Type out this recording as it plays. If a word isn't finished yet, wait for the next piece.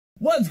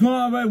What's going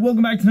on, everybody?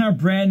 Welcome back to another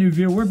brand new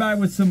video. We're back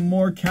with some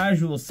more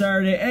casual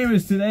Saturday.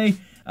 Anyways, today,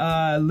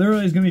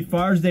 literally is going to be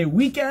Father's Day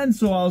weekend,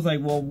 so I was like,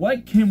 well,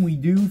 what can we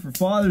do for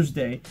Father's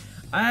Day?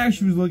 I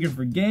actually was looking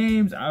for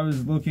games. I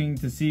was looking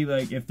to see,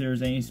 like, if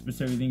there's any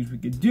specific things we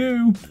could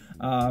do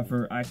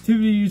for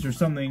activities or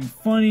something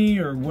funny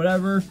or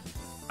whatever.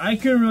 I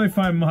couldn't really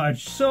find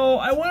much, so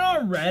I went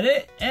on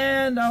Reddit,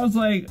 and I was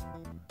like,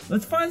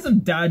 let's find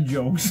some dad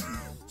jokes.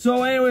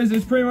 So anyways,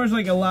 it's pretty much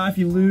like a laugh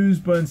you lose,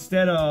 but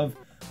instead of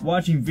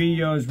watching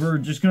videos, we're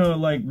just gonna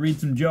like read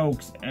some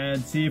jokes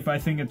and see if I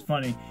think it's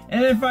funny.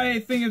 And if I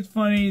think it's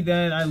funny,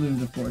 then I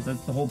lose, of course.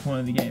 That's the whole point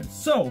of the game.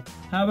 So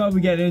how about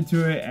we get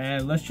into it,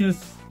 and let's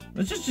just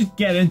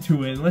get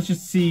into it, and let's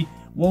just see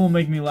what will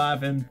make me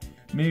laugh, and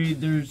maybe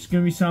there's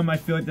gonna be some I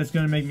feel like that's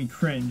gonna make me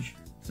cringe.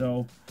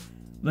 So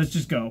let's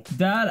just go.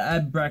 Dad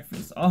at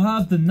breakfast. I'll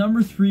have the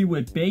number 3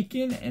 with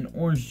bacon and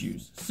orange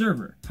juice.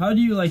 Server, how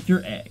do you like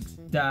your eggs?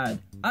 Dad,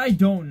 I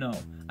don't know.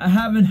 I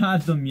haven't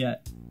had them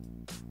yet.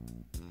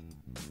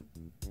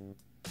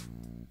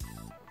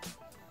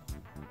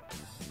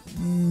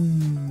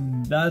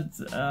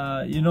 That's,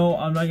 you know,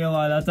 I'm not gonna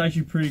lie, that's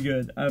actually pretty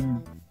good.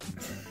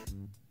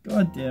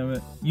 God damn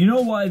it. You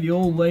know why the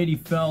old lady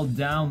fell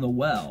down the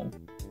well?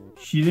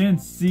 She didn't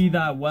see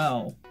that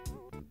well.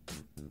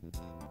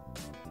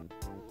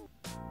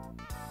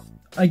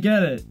 I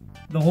get it.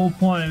 The whole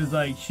point is,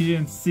 like, she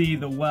didn't see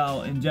the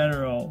well in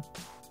general.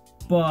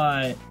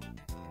 But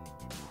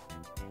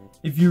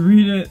if you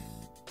read it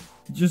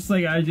just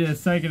like I did a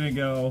second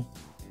ago,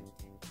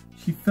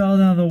 she fell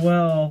down the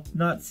well,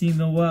 not seeing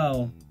the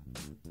well.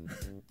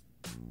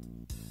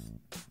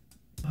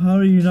 How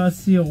do you not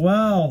see a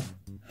well?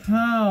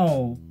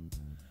 How?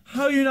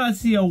 How do you not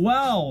see a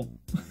well?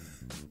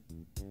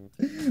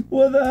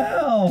 What the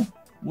hell?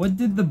 What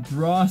did the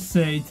bra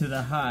say to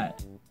the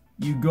hat?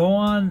 You go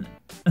on,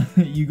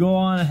 you go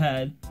on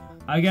ahead.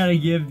 I gotta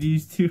give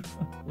these two.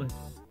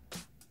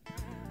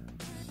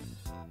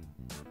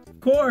 Of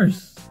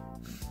course.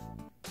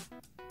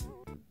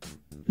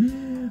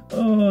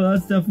 Oh,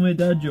 that's definitely a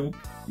dad joke.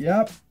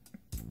 Yep.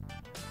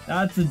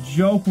 That's a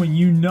joke when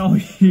you know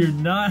you're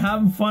not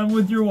having fun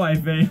with your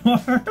wife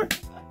anymore.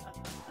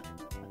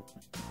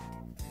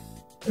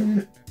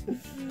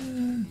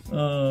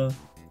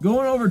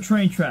 Going over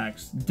train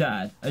tracks.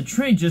 Dad, a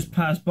train just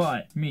passed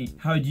by. Me,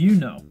 how do you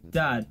know?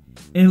 Dad,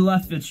 it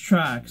left its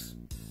tracks.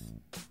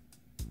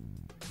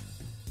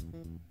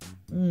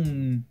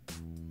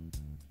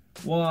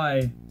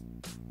 Why?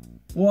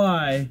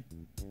 Why?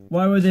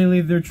 Why would they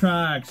leave their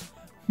tracks?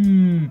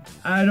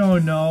 I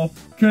don't know.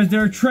 Cause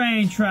they're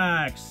train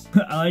tracks.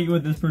 I like it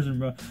with this person,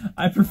 bro.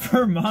 I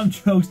prefer mom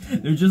jokes.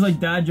 They're just like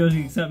dad jokes,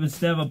 except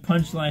instead of a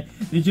punchline,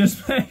 they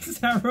just make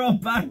several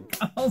back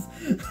calls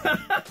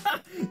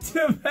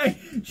to make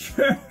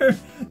sure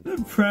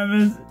the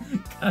premise.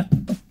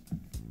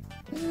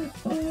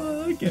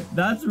 Oh, okay.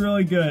 That's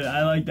really good.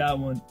 I like that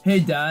one. Hey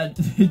dad,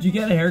 did you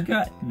get a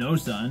haircut? No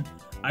son,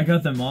 I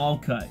got them all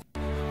cut.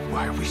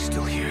 Why are we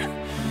still here?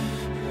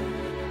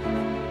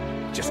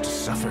 Just to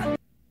suffer?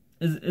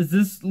 Is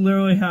this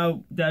literally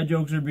how dad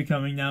jokes are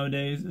becoming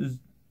nowadays? Is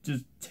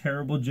just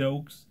terrible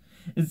jokes?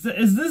 Is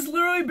this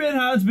literally been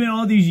how it's been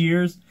all these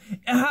years?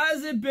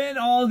 Has it been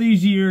all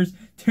these years?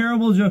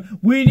 Terrible joke.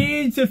 We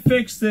need to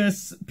fix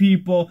this,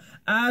 people.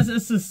 As a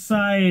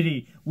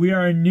society, we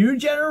are a new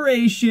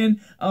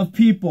generation of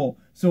people.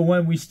 So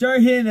when we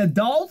start hitting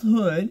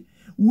adulthood,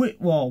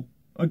 well,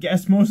 I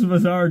guess most of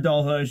us are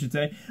adulthood, I should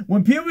say.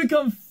 When people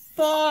become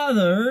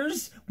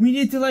fathers, we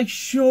need to like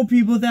show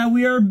people that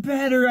we are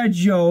better at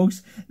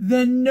jokes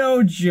than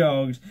no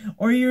jokes.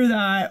 Or you're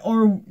that,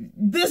 or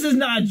this is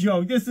not a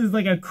joke, this is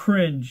like a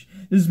cringe.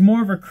 This is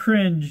more of a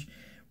cringe.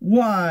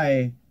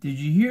 Why? Did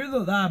you hear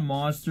that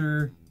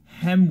monster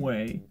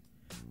Hemway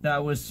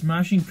that was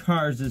smashing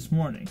cars this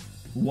morning?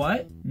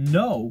 What?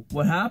 No,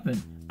 what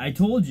happened? I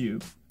told you,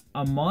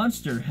 a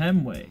monster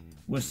Hemway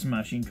was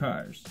smashing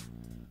cars.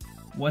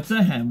 What's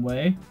a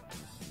Hemway?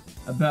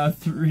 About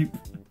 3...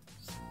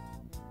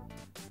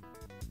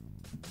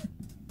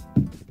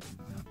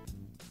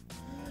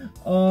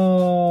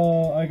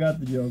 Oh, I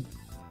got the joke.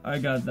 I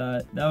got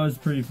that. That was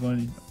pretty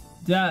funny.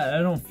 Dad,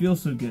 I don't feel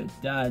so good.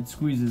 Dad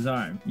squeezed his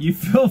arm. You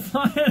feel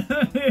fine?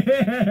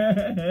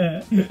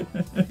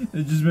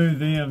 It just made me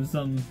think of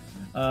something.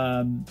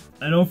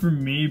 I know for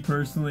me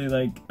personally,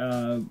 like,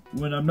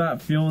 when I'm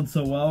not feeling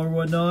so well or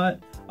whatnot,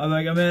 I'm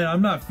like, oh, man,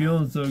 I'm not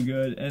feeling so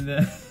good. And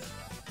then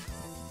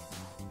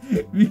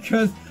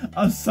because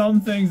of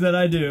some things that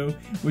I do,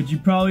 which you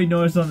probably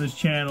noticed on this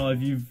channel if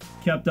you've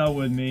kept up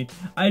with me,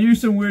 I do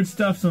some weird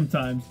stuff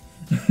sometimes.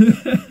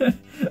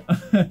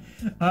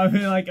 I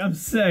mean, like, I'm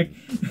sick.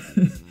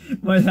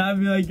 My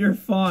dad be like, you're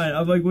fine.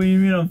 I'm like, what do you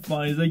mean I'm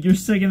fine? He's like, you're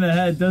sick in the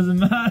head, doesn't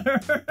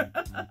matter.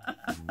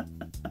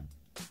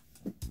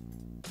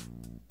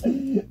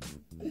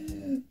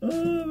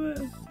 Oh,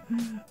 man.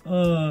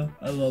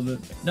 I love it.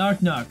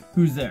 Knock, knock.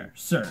 Who's there?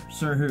 Sir.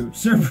 Sir who?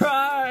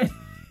 Surprise!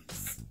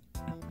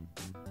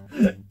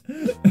 And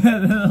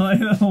then like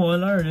the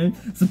one already.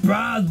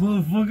 Surprise,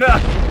 motherfucker!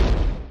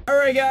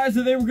 Alright guys,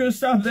 I think we're gonna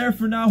stop there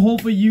for now.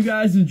 Hopefully you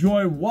guys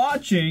enjoyed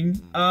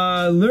watching.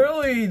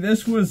 Literally,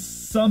 this was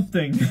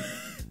something.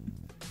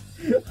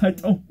 I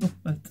don't know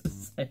what to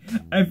say.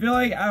 I feel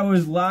like I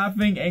was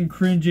laughing and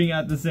cringing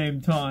at the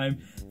same time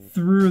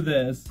through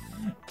this.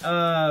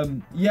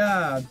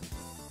 Yeah.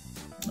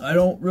 I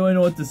don't really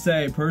know what to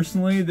say.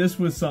 Personally, this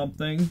was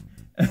something.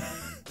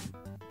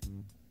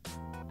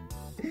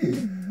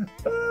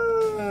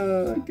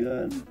 Oh,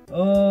 God.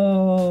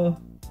 Oh.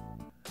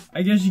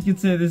 I guess you could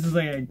say this is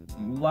like a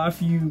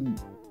laugh you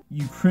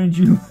cringe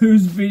you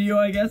lose video,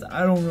 I guess.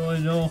 I don't really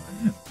know.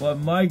 But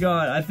my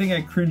God, I think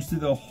I cringed through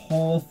the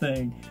whole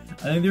thing.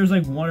 I think there's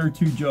like 1 or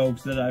 2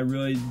 jokes that I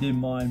really didn't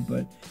mind,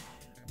 but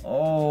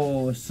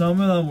oh, some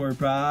of them were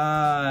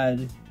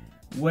bad.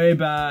 Way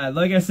bad.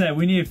 Like I said,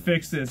 we need to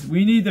fix this.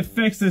 We need to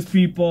fix this,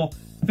 people.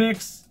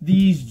 Fix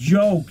these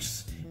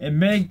jokes and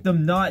make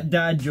them not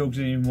dad jokes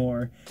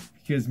anymore.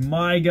 Because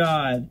my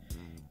God,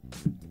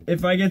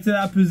 if I get to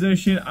that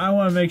position, I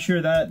want to make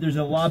sure that there's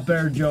a lot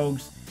better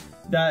jokes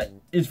that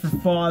is for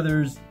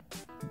fathers,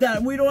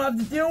 that we don't have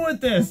to deal with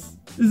this.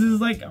 This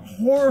is like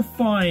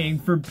horrifying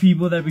for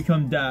people that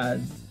become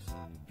dads.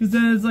 Because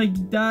then it's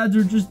like dads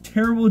are just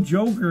terrible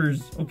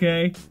jokers,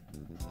 okay?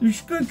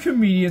 There's good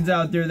comedians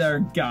out there that are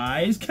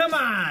guys. Come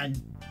on!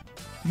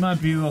 Come on,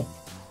 people.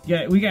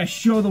 Yeah, we gotta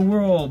show the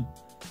world.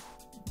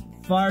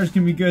 Fathers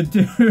can be good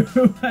too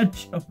at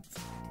jokes.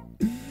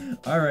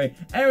 Alright.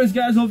 Anyways,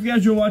 guys, hope you guys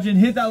enjoyed watching.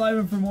 Hit that like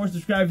button for more.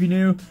 Subscribe if you're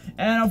new.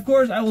 And, of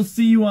course, I will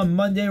see you on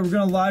Monday. We're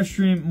going to live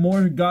stream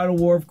more God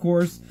of War, of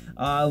course.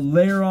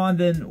 Later on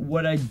than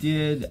what I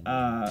did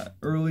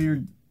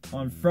earlier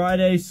on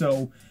Friday.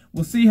 So,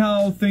 we'll see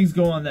how things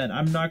go on then.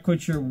 I'm not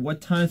quite sure what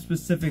time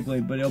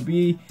specifically, but it'll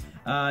be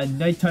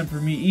nighttime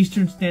for me,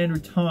 Eastern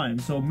Standard Time.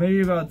 So,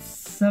 maybe about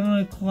 7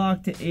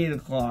 o'clock to 8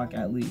 o'clock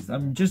at least.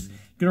 I'm just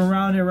gonna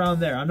round it around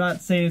there. I'm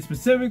not saying it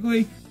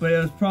specifically, but it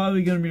was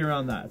probably gonna be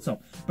around that.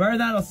 So, better than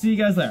that, I'll see you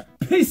guys later.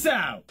 Peace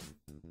out!